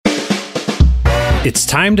It's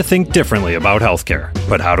time to think differently about healthcare,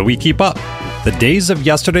 but how do we keep up? The days of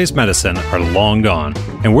yesterday's medicine are long gone,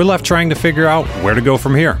 and we're left trying to figure out where to go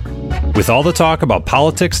from here. With all the talk about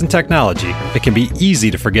politics and technology, it can be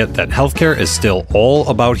easy to forget that healthcare is still all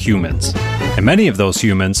about humans. And many of those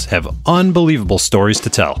humans have unbelievable stories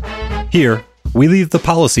to tell. Here, we leave the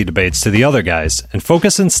policy debates to the other guys and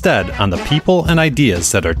focus instead on the people and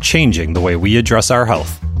ideas that are changing the way we address our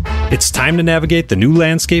health. It's time to navigate the new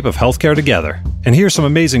landscape of healthcare together and hear some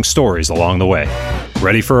amazing stories along the way.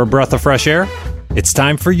 Ready for a breath of fresh air? It's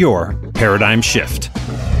time for your Paradigm Shift.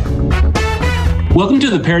 Welcome to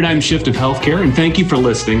the Paradigm Shift of Healthcare, and thank you for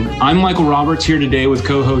listening. I'm Michael Roberts, here today with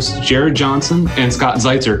co-hosts Jared Johnson and Scott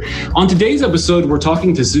Zeitzer. On today's episode, we're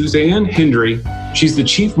talking to Suzanne Hendry. She's the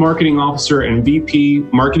Chief Marketing Officer and VP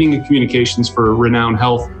Marketing and Communications for Renown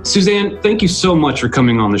Health. Suzanne, thank you so much for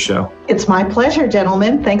coming on the show. It's my pleasure,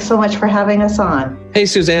 gentlemen. Thanks so much for having us on. Hey,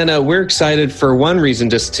 Susanna, we're excited for one reason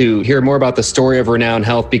just to hear more about the story of Renown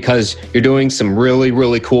Health, because you're doing some really,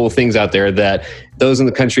 really cool things out there that those in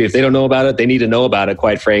the country, if they don't know about it, they need to know about it,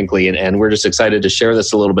 quite frankly. And we're just excited to share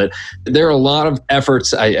this a little bit. There are a lot of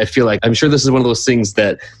efforts. I feel like, I'm sure this is one of those things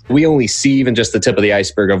that we only see even just the tip of the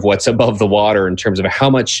iceberg of what's above the water in terms of how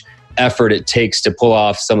much effort it takes to pull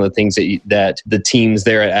off some of the things that the teams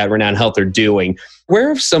there at Renown Health are doing.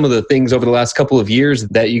 Where are some of the things over the last couple of years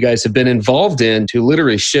that you guys have been involved in to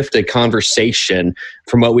literally shift a conversation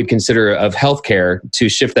from what we'd consider of healthcare to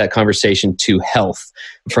shift that conversation to health,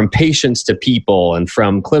 from patients to people and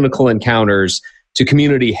from clinical encounters to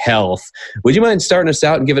community health? Would you mind starting us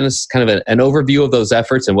out and giving us kind of an overview of those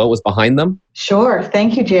efforts and what was behind them? Sure.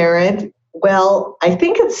 Thank you, Jared. Well, I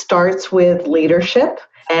think it starts with leadership,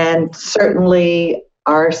 and certainly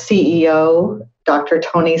our CEO, Dr.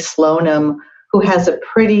 Tony Slonim, who has a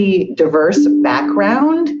pretty diverse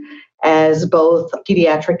background as both a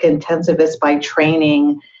pediatric intensivist by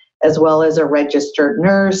training, as well as a registered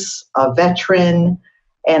nurse, a veteran,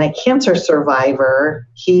 and a cancer survivor.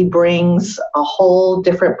 He brings a whole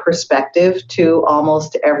different perspective to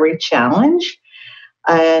almost every challenge.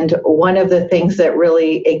 And one of the things that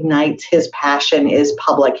really ignites his passion is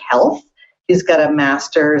public health. He's got a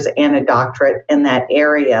master's and a doctorate in that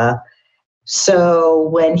area. So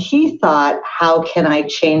when he thought, how can I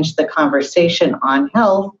change the conversation on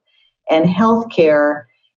health and healthcare,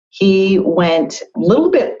 he went a little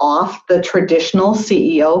bit off the traditional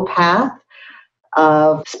CEO path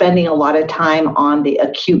of spending a lot of time on the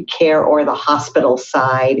acute care or the hospital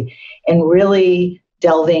side and really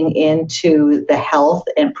delving into the health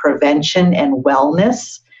and prevention and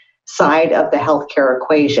wellness side of the healthcare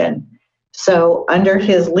equation. So under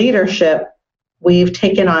his leadership, we've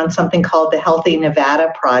taken on something called the Healthy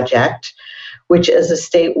Nevada Project, which is a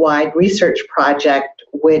statewide research project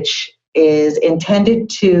which is intended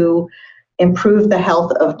to improve the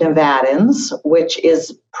health of Nevadans, which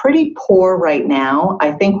is pretty poor right now.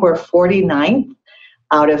 I think we're 49th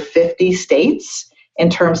out of 50 states in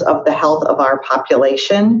terms of the health of our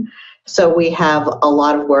population. So we have a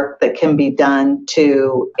lot of work that can be done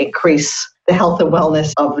to increase the health and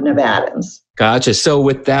wellness of Nevadans. Gotcha. So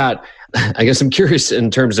with that, I guess I'm curious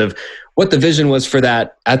in terms of what the vision was for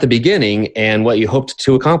that at the beginning and what you hoped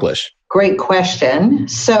to accomplish. Great question.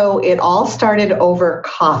 So it all started over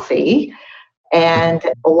coffee, and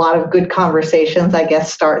a lot of good conversations, I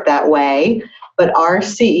guess, start that way. But our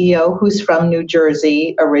CEO, who's from New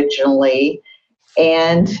Jersey originally,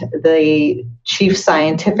 and the chief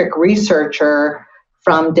scientific researcher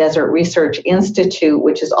from Desert Research Institute,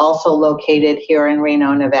 which is also located here in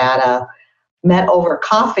Reno, Nevada, met over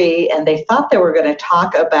coffee, and they thought they were going to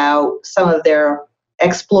talk about some of their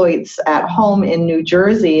exploits at home in New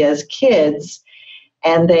Jersey as kids.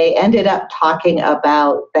 And they ended up talking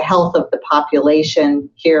about the health of the population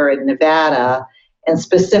here in Nevada, and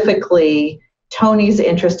specifically Tony's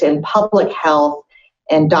interest in public health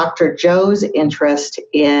and Dr. Joe's interest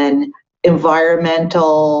in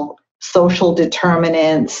environmental, social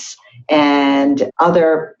determinants, and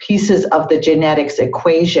other pieces of the genetics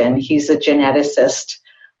equation. He's a geneticist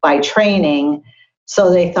by training. So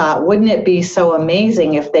they thought, wouldn't it be so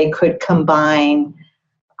amazing if they could combine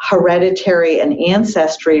hereditary and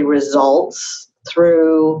ancestry results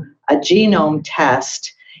through a genome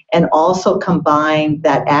test and also combine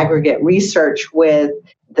that aggregate research with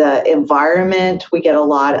the environment. We get a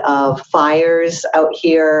lot of fires out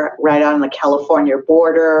here right on the California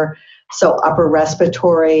border. So upper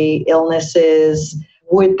respiratory illnesses.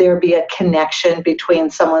 Would there be a connection between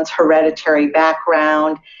someone's hereditary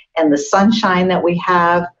background and the sunshine that we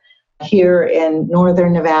have here in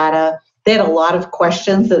northern Nevada? They had a lot of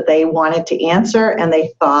questions that they wanted to answer, and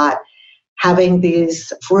they thought, having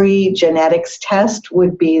these free genetics tests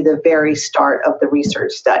would be the very start of the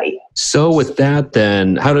research study. So with that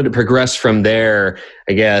then, how did it progress from there?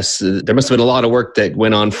 I guess there must have been a lot of work that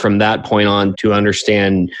went on from that point on to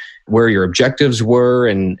understand where your objectives were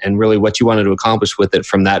and really what you wanted to accomplish with it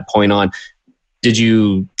from that point on. Did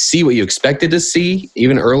you see what you expected to see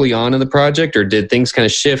even early on in the project, or did things kind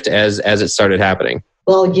of shift as it started happening?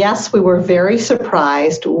 Well, yes, we were very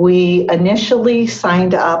surprised. We initially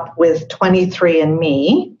signed up with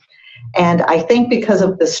 23andMe, and I think because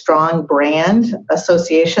of the strong brand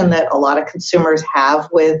association that a lot of consumers have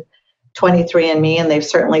with 23andMe, and they've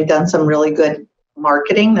certainly done some really good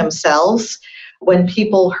marketing themselves, when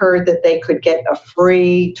people heard that they could get a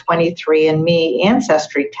free 23andMe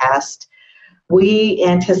ancestry test, we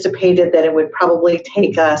anticipated that it would probably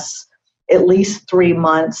take us at least 3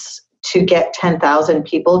 months to get 10,000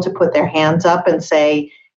 people to put their hands up and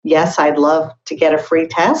say, yes, I'd love to get a free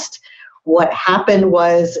test. What happened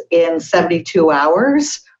was in 72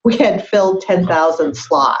 hours, we had filled 10,000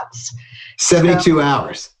 slots. 72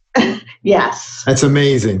 hours. Yes. That's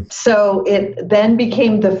amazing. So it then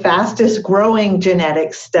became the fastest growing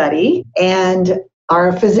genetic study, and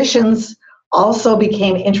our physicians also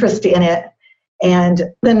became interested in it. And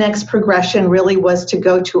the next progression really was to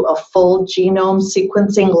go to a full genome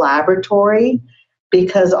sequencing laboratory,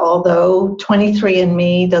 because although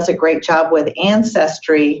 23andMe does a great job with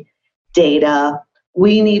ancestry data,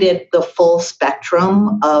 we needed the full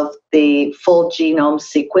spectrum of the full genome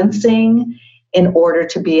sequencing in order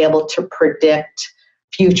to be able to predict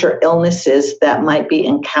future illnesses that might be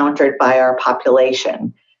encountered by our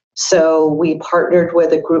population. So we partnered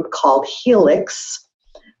with a group called Helix,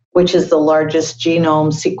 which is the largest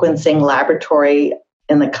genome sequencing laboratory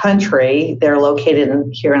in the country. They're located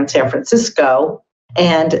here in San Francisco.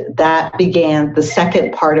 And that began the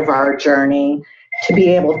second part of our journey to be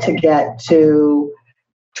able to get to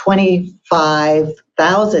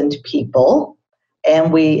 25,000 people.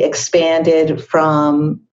 And we expanded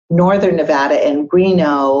from northern Nevada and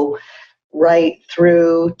Reno right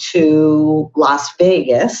through to Las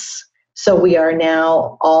Vegas. So we are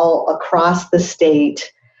now all across the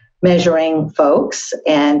state measuring folks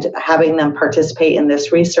and having them participate in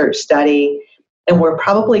this research study. And we're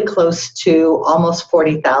probably close to almost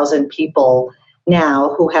 40,000 people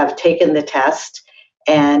now who have taken the test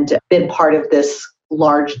and been part of this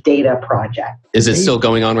large data project. Is it still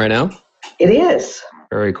going on right now? It is.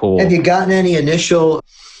 Very cool. Have you gotten any initial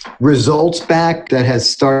results back that has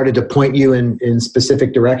started to point you in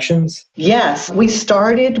specific directions? Yes, we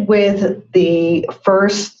started with the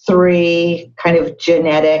first 3 kind of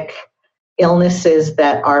genetic illnesses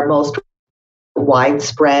that are most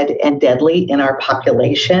widespread and deadly in our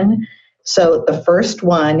population. So the first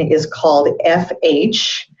one is called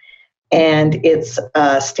FH, and it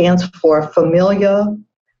stands for familial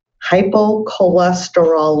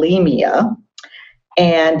hypocholesterolemia.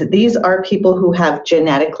 And these are people who have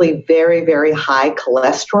genetically very, very high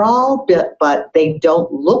cholesterol, but they don't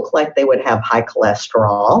look like they would have high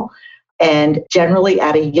cholesterol. And generally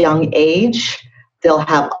at a young age, they'll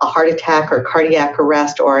have a heart attack or cardiac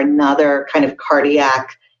arrest or another kind of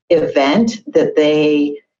cardiac event that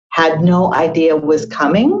they had no idea was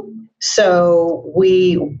coming. So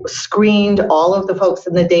we screened all of the folks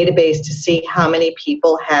in the database to see how many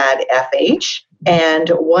people had FH. And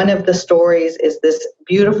one of the stories is this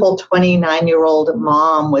beautiful 29-year-old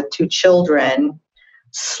mom with 2 children,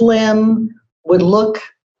 slim, would look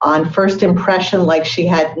on first impression like she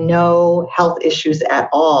had no health issues at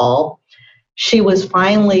all. She was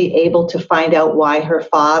finally able to find out why her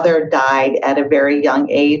father died at a very young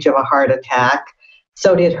age of a heart attack.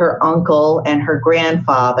 So did her uncle and her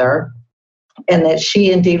grandfather, and that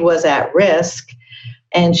she indeed was at risk.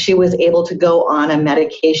 And she was able to go on a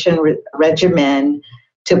medication regimen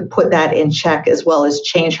to put that in check, as well as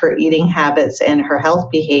change her eating habits and her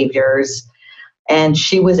health behaviors. And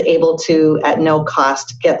she was able to, at no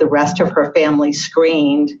cost, get the rest of her family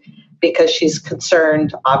screened, because she's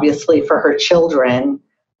concerned, obviously, for her children,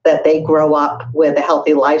 that they grow up with a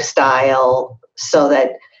healthy lifestyle so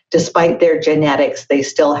that despite their genetics, they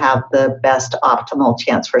still have the best optimal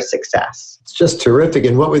chance for success. It's just terrific.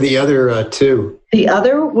 And what were the other 2? The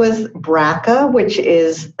other was BRCA, which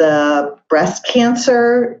is the breast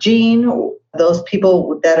cancer gene. Those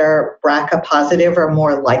people that are BRCA positive are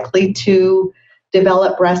more likely to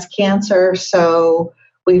develop breast cancer. So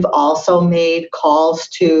we've also made calls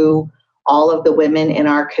to all of the women in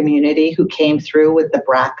our community who came through with the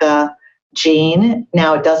BRCA gene.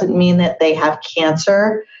 Now, it doesn't mean that they have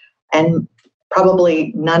cancer, and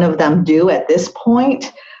probably none of them do at this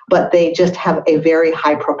point, but they just have a very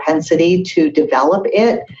high propensity to develop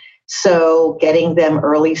it. So getting them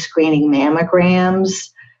early screening mammograms,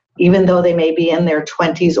 even though they may be in their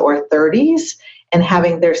 20s or 30s, and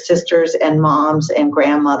having their sisters and moms and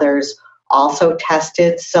grandmothers also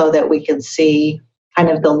tested so that we can see kind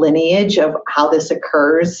of the lineage of how this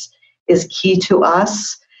occurs is key to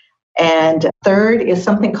us. And third is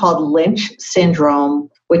something called Lynch syndrome,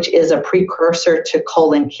 which is a precursor to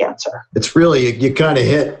colon cancer. It's really, you kind of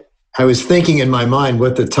hit, I was thinking in my mind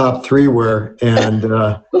what the top three were, and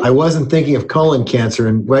I wasn't thinking of colon cancer.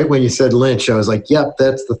 And right when you said Lynch, I was like, yep,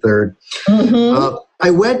 that's the third. Mm-hmm. I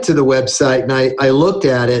went to the website and I looked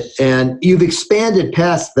at it, and you've expanded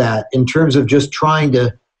past that in terms of just trying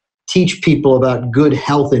to teach people about good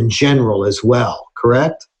health in general as well,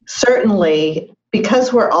 correct? Certainly.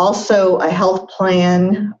 Because we're also a health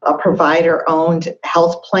plan, a provider-owned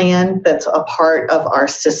health plan that's a part of our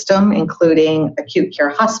system, including acute care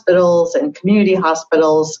hospitals and community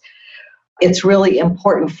hospitals, it's really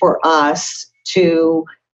important for us to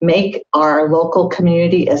make our local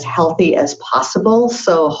community as healthy as possible.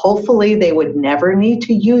 So hopefully they would never need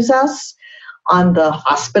to use us on the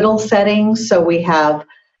hospital setting. So we have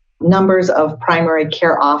numbers of primary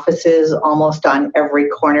care offices almost on every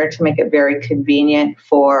corner to make it very convenient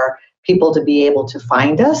for people to be able to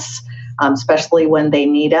find us, especially when they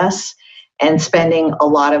need us, and spending a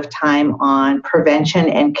lot of time on prevention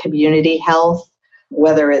and community health,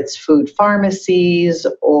 whether it's food pharmacies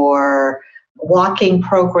or walking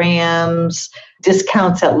programs,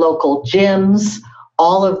 discounts at local gyms.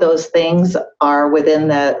 All of those things are within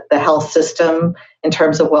the health system in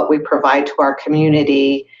terms of what we provide to our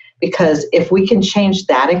community. Because if we can change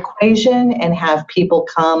that equation and have people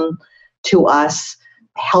come to us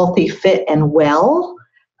healthy, fit, and well,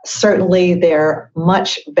 certainly they're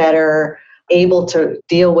much better able to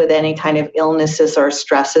deal with any kind of illnesses or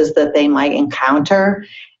stresses that they might encounter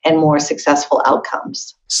and more successful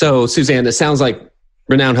outcomes. So, Suzanne, it sounds like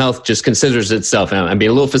Renown Health just considers itself, I'm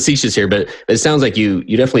being a little facetious here, but it sounds like you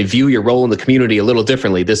definitely view your role in the community a little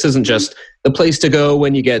differently. This isn't just the place to go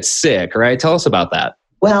when you get sick, right? Tell us about that.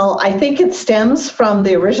 Well, I think it stems from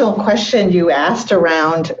the original question you asked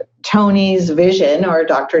around Tony's vision, or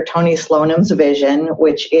Dr. Tony Sloanham's vision,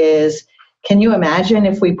 which is, can you imagine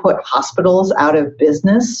if we put hospitals out of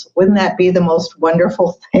business? Wouldn't that be the most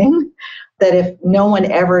wonderful thing? That if no one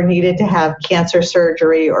ever needed to have cancer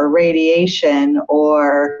surgery or radiation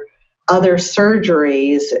or other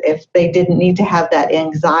surgeries, if they didn't need to have that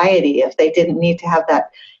anxiety, if they didn't need to have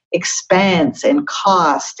that expense and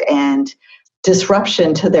cost and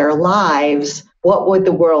disruption to their lives, what would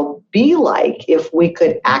the world be like if we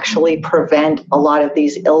could actually prevent a lot of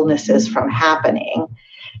these illnesses from happening?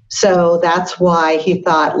 So that's why he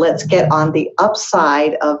thought, let's get on the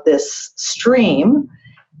upside of this stream.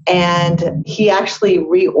 And he actually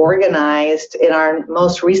reorganized in our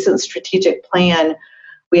most recent strategic plan.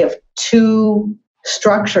 We have two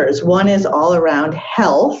structures. One is all around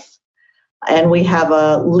health, and we have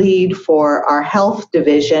a lead for our health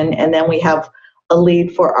division, and then we have a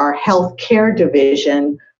lead for our healthcare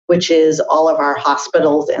division, which is all of our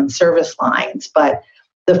hospitals and service lines. But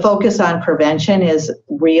the focus on prevention is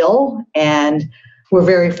real, and we're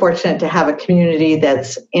very fortunate to have a community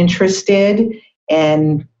that's interested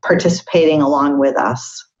and participating along with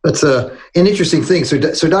us. That's an interesting thing. So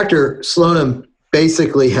Dr. Sloanham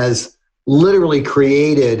basically has literally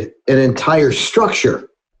created an entire structure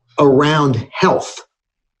around health.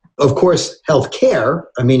 Of course, healthcare,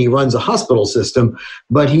 I mean, he runs a hospital system,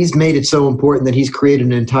 but he's made it so important that he's created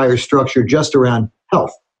an entire structure just around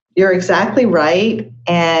health. You're exactly right.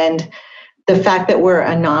 And the fact that we're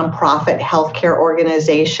a nonprofit healthcare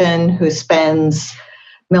organization who spends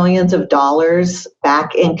millions of dollars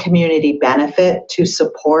back in community benefit to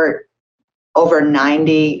support over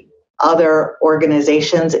 90 other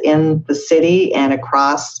organizations in the city and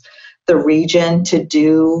across the region to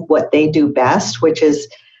do what they do best, which is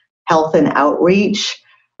health and outreach.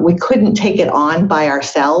 We couldn't take it on by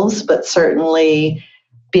ourselves, but certainly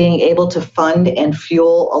being able to fund and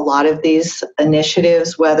fuel a lot of these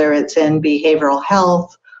initiatives, whether it's in behavioral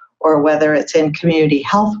health or whether it's in community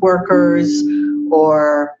health workers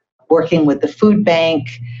or working with the food bank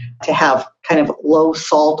to have kind of low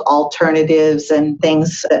salt alternatives and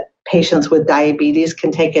things that patients with diabetes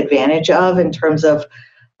can take advantage of in terms of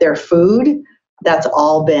their food. That's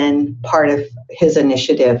all been part of his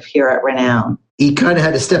initiative here at Renown. He kind of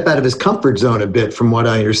had to step out of his comfort zone a bit, from what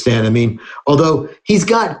I understand. I mean, although he's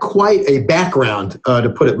got quite a background, to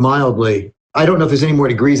put it mildly, I don't know if there's any more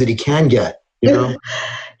degrees that he can get, you know?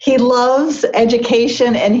 He loves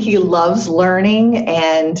education and he loves learning.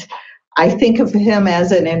 And I think of him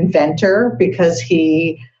as an inventor because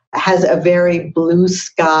he has a very blue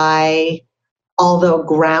sky, although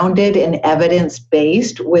grounded and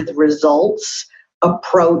evidence-based with results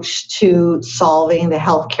approach to solving the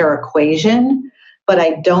healthcare equation. But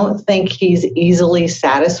I don't think he's easily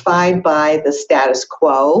satisfied by the status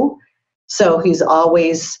quo. So he's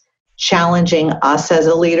always challenging us as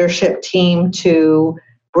a leadership team to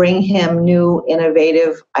bring him new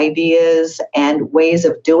innovative ideas and ways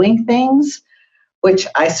of doing things, which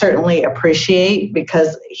I certainly appreciate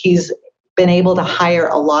because he's been able to hire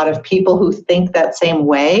a lot of people who think that same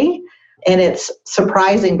way. And it's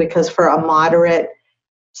surprising because for a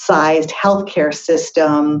moderate-sized healthcare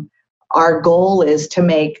system, our goal is to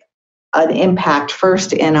make an impact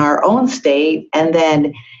first in our own state and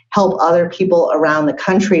then help other people around the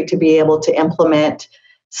country to be able to implement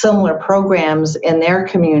similar programs in their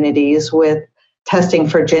communities with testing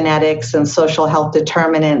for genetics and social health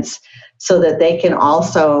determinants so that they can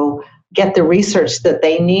also get the research that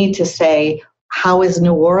they need to say, how is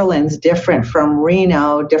New Orleans different from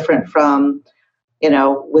Reno, different from,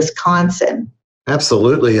 Wisconsin?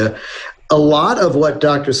 Absolutely. A lot of what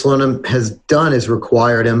Dr. Slonim has done has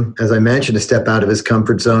required him, as I mentioned, to step out of his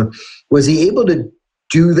comfort zone. Was he able to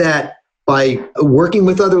do that by working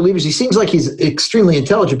with other leaders? He seems like he's extremely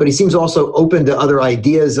intelligent, but he seems also open to other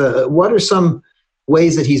ideas. What are some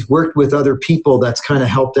ways that he's worked with other people that's kind of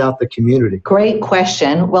helped out the community? Great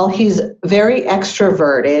question. Well, he's very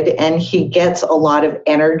extroverted and he gets a lot of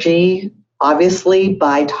energy, obviously,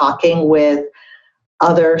 by talking with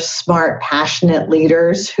other smart, passionate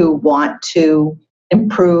leaders who want to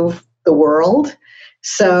improve the world.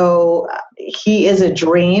 So he is a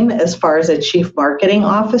dream as far as a chief marketing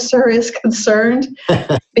officer is concerned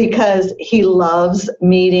because he loves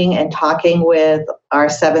meeting and talking with our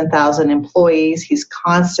 7,000 employees. He's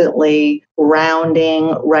constantly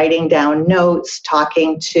rounding, writing down notes,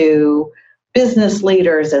 talking to business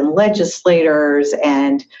leaders and legislators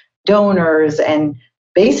and donors and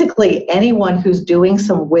basically anyone who's doing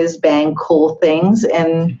some whiz-bang cool things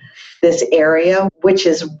in this area, which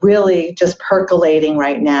is really just percolating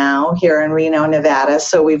right now here in Reno, Nevada.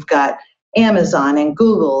 So we've got Amazon and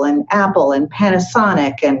Google and Apple and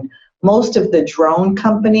Panasonic, and most of the drone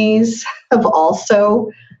companies have also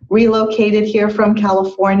relocated here from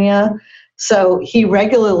California. So he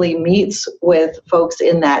regularly meets with folks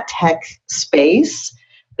in that tech space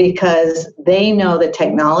because they know the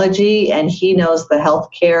technology and he knows the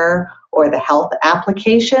healthcare or the health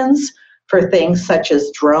applications for things such as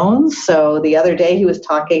drones. So the other day he was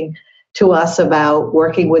talking to us about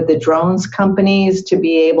working with the drones companies to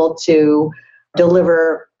be able to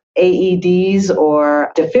deliver AEDs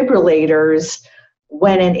or defibrillators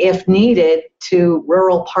when and if needed to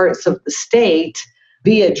rural parts of the state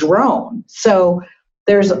via drone. So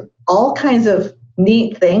there's all kinds of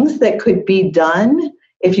neat things that could be done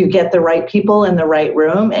if you get the right people in the right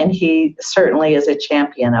room, and he certainly is a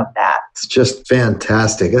champion of that. It's just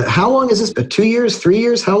fantastic. How long is this? 2 years, 3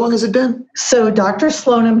 years? How long has it been? So Dr.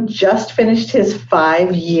 Slonim just finished his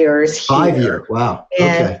 5 years here. 5 years, wow.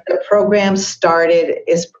 And the program is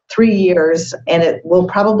 3 years, and it will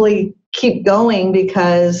probably keep going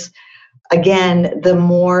because, again, the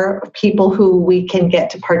more people who we can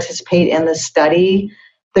get to participate in the study,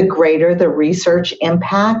 the greater the research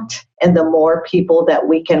impact and the more people that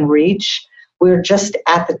we can reach. We're just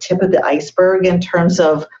at the tip of the iceberg in terms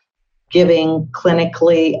of giving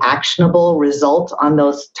clinically actionable results on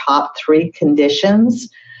those top 3 conditions.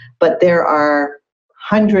 But there are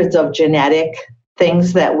hundreds of genetic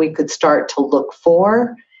things that we could start to look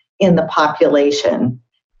for in the population.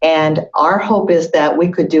 And our hope is that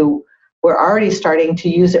we're already starting to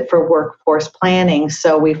use it for workforce planning.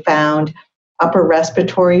 So we found upper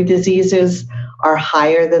respiratory diseases are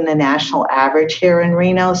higher than the national average here in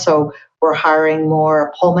Reno. So we're hiring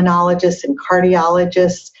more pulmonologists and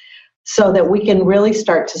cardiologists so that we can really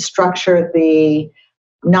start to structure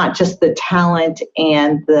not just the talent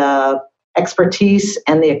and the expertise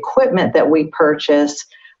and the equipment that we purchase,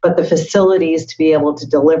 but the facilities to be able to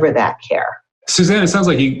deliver that care. Suzanne, it sounds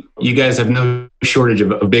like you guys have no shortage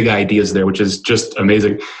of big ideas there, which is just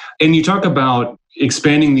amazing. And you talk about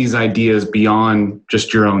expanding these ideas beyond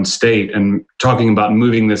just your own state and talking about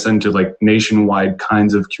moving this into like nationwide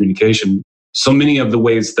kinds of communication. So many of the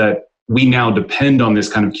ways that we now depend on this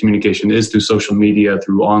kind of communication is through social media,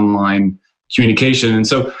 through online communication. And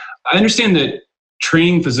so I understand that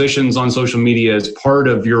training physicians on social media is part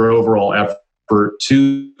of your overall effort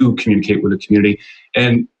to communicate with the community,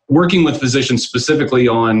 and working with physicians specifically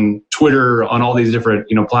on Twitter, on all these different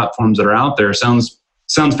platforms that are out there sounds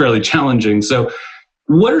fairly challenging. So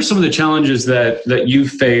what are some of the challenges that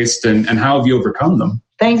you've faced and how have you overcome them?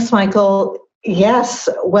 Thanks, Michael. Yes.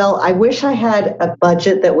 Well, I wish I had a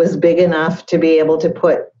budget that was big enough to be able to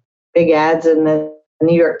put big ads in the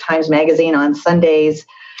New York Times Magazine on Sundays.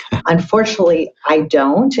 Unfortunately, I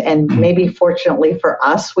don't. And maybe fortunately for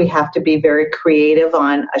us, we have to be very creative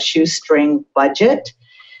on a shoestring budget.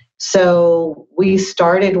 So we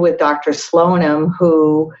started with Dr. Slonim,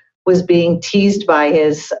 who was being teased by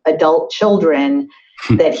his adult children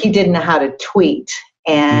that he didn't know how to tweet.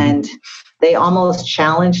 And they almost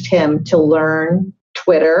challenged him to learn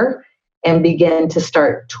Twitter and begin to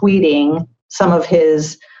start tweeting some of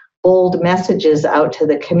his bold messages out to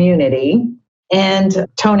the community. And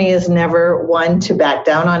Tony is never one to back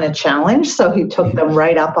down on a challenge, so he took them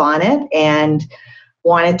right up on it and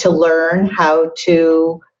wanted to learn how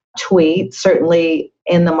to tweet. Certainly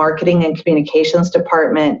in the marketing and communications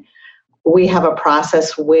department, we have a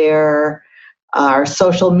process where our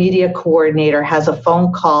social media coordinator has a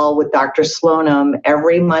phone call with Dr. Slonim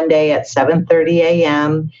every Monday at 7:30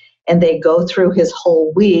 a.m., and they go through his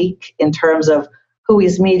whole week in terms of who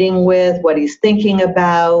he's meeting with, what he's thinking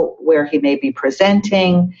about, where he may be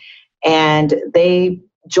presenting, and they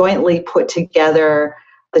jointly put together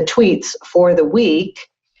the tweets for the week,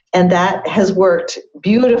 and that has worked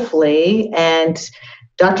beautifully. And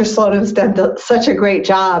Dr. Slonim's done such a great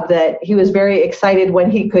job that he was very excited when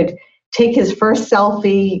he could take his first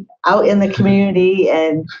selfie out in the community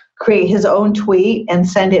and create his own tweet and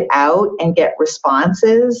send it out and get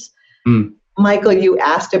responses. Michael, you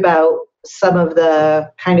asked about some of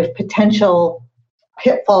the kind of potential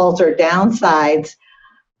pitfalls or downsides.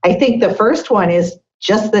 I think the first one is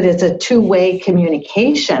just that it's a two-way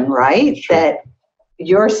communication, right? Sure. That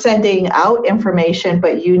you're sending out information,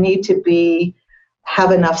 but you need to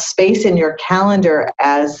have enough space in your calendar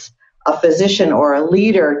as a physician or a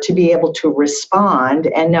leader to be able to respond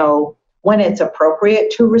and know when it's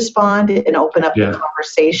appropriate to respond and open up the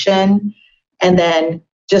conversation. And then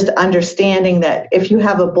just understanding that if you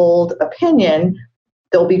have a bold opinion,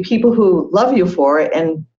 there'll be people who love you for it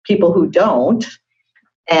and people who don't.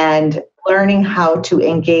 And learning how to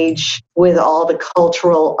engage with all the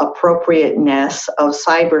cultural appropriateness of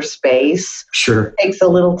cyberspace takes a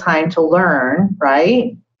little time to learn,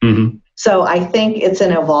 right? Mm-hmm. So I think it's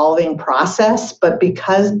an evolving process, but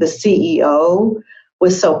because the CEO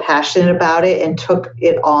was so passionate about it and took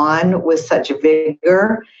it on with such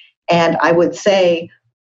vigor, and I would say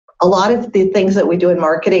a lot of the things that we do in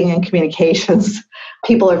marketing and communications,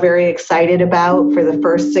 people are very excited about for the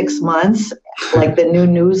first 6 months, like the new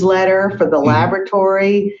newsletter for the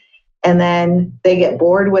laboratory, and then they get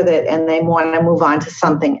bored with it and they want to move on to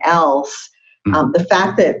something else. The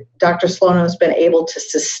fact that Dr. Slonim has been able to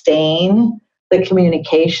sustain the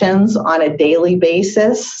communications on a daily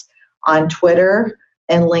basis on Twitter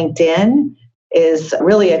and LinkedIn is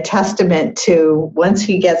really a testament to once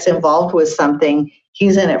he gets involved with something,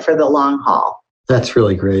 he's in it for the long haul. That's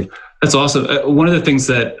really great. That's awesome. One of the things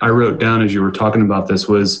that I wrote down as you were talking about this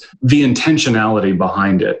was the intentionality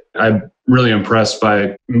behind it. I'm really impressed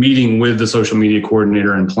by meeting with the social media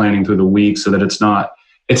coordinator and planning through the week so that it's not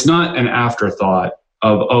an afterthought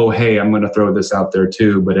of, oh, hey, I'm going to throw this out there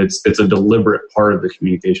too, but it's a deliberate part of the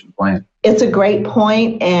communication plan. It's a great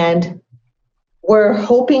point, and we're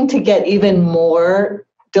hoping to get even more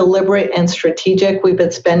deliberate and strategic. We've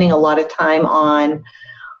been spending a lot of time on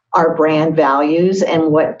our brand values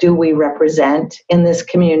and what do we represent in this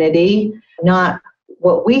community, not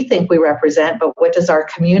what we think we represent, but what does our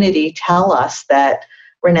community tell us that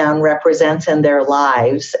Renown represents in their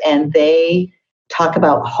lives. And they talk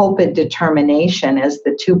about hope and determination as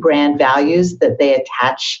the two brand values that they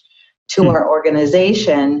attach to our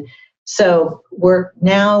organization. So we're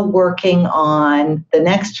now working on the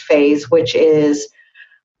next phase, which is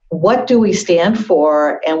what do we stand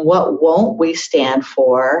for and what won't we stand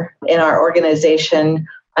for in our organization?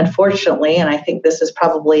 Unfortunately, and I think this is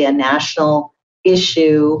probably a national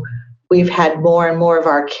issue, we've had more and more of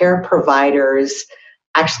our care providers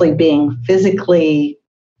actually being physically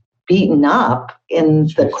beaten up in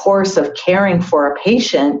the course of caring for a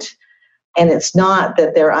patient. And it's not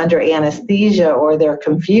that they're under anesthesia or they're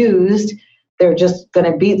confused. They're just going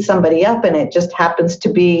to beat somebody up, and it just happens to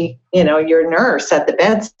be, your nurse at the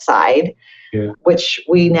bedside, which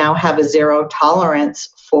we now have a zero tolerance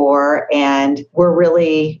for. And we're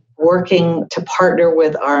really working to partner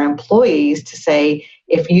with our employees to say,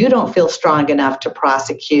 if you don't feel strong enough to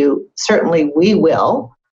prosecute, certainly we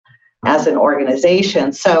will as an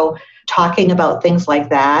organization. So talking about things like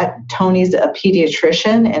that, Tony's a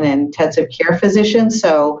pediatrician and an intensive care physician.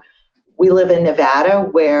 So we live in Nevada,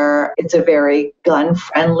 where it's a very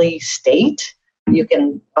gun-friendly state. You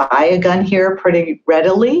can buy a gun here pretty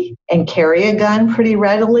readily and carry a gun pretty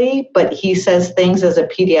readily, but he says things as a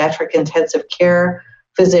pediatric intensive care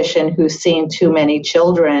physician who's seen too many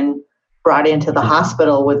children brought into the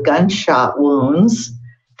hospital with gunshot wounds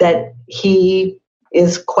that he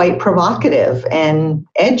is quite provocative and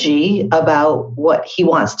edgy about what he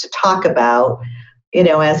wants to talk about. You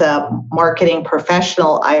know, as a marketing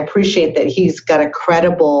professional, I appreciate that he's got a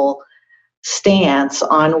credible stance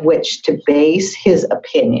on which to base his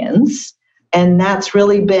opinions. And that's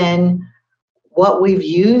really been what we've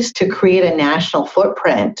used to create a national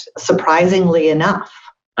footprint, surprisingly enough.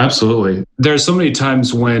 Absolutely. There's so many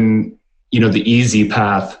times when, the easy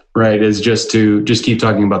path, right, is just to keep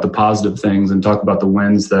talking about the positive things and talk about the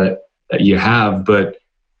wins that you have. But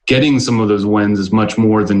getting some of those wins is much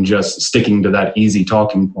more than just sticking to that easy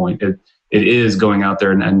talking point. It is going out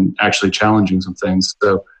there and actually challenging some things.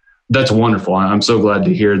 So that's wonderful. I'm so glad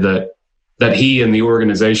to hear that he and the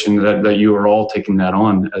organization, that you are all taking that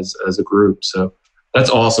on as a group. So that's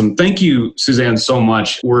awesome. Thank you, Suzanne, so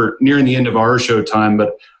much. We're nearing the end of our show time,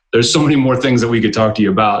 but there's so many more things that we could talk to you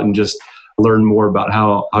about and just learn more about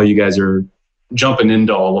how you guys are jumping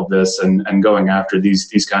into all of this and going after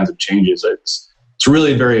these kinds of changes. It's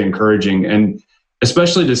really very encouraging. And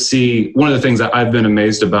especially to see, one of the things that I've been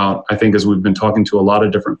amazed about, I think, as we've been talking to a lot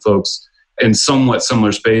of different folks in somewhat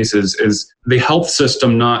similar spaces, is the health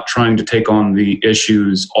system not trying to take on the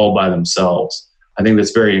issues all by themselves. I think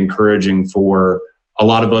that's very encouraging for a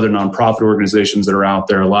lot of other nonprofit organizations that are out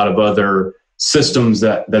there, a lot of other systems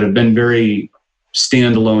that have been very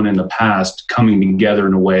standalone in the past, coming together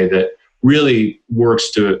in a way that really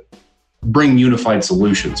works to bring unified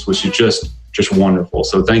solutions, which is just wonderful.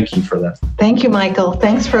 So thank you for that. Thank you, Michael.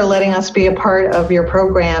 Thanks for letting us be a part of your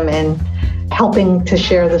program and helping to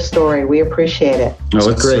share the story. We appreciate it. No,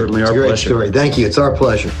 it's great. Certainly it's our a great pleasure. Story. Thank you. It's our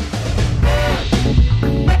pleasure.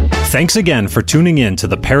 Thanks again for tuning in to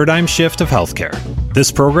the Paradigm Shift of Healthcare. This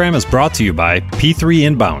program is brought to you by P3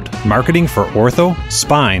 Inbound, marketing for ortho,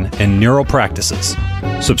 spine, and neural practices.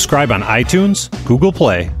 Subscribe on iTunes, Google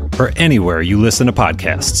Play, or anywhere you listen to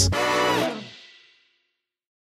podcasts.